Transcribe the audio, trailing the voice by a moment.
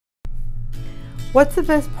What's the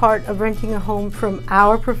best part of renting a home from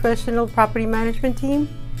our professional property management team?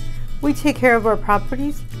 We take care of our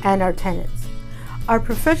properties and our tenants. Our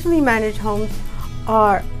professionally managed homes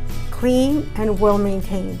are clean and well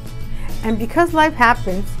maintained. And because life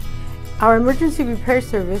happens, our emergency repair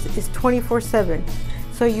service is 24/7,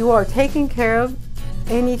 so you are taken care of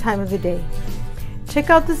any time of the day. Check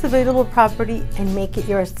out this available property and make it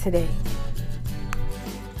yours today.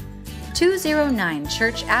 209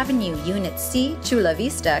 Church Avenue, Unit C, Chula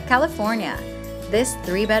Vista, California. This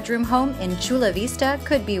 3-bedroom home in Chula Vista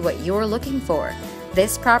could be what you're looking for.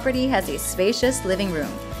 This property has a spacious living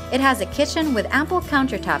room. It has a kitchen with ample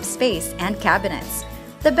countertop space and cabinets.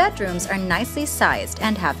 The bedrooms are nicely sized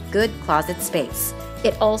and have good closet space.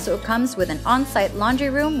 It also comes with an on-site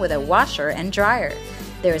laundry room with a washer and dryer.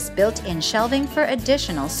 There's built-in shelving for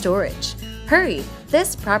additional storage. Hurry!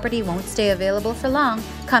 This property won't stay available for long.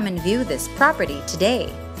 Come and view this property today.